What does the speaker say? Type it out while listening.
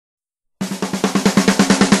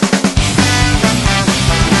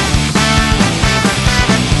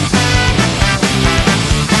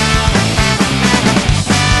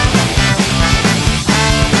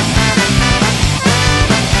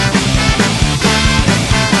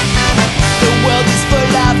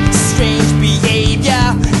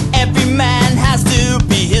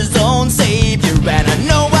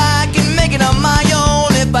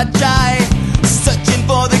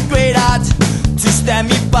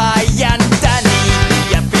fly underneath the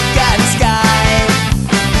African sky.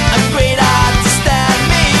 A great heart to stand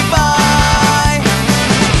me by.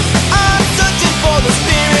 I'm searching for the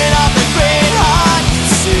spirit of the great heart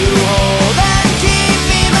to hold and keep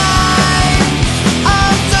me mine.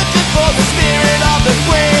 I'm searching for the spirit of the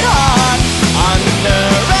great heart under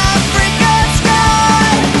African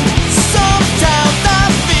sky. Sometimes I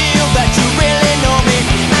feel that you really know me.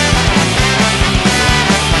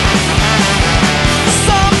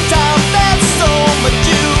 Sometimes there's so much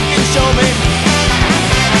you can show me.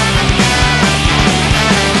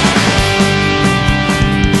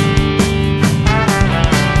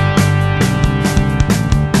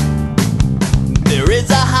 There is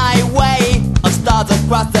a highway of stars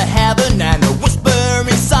across the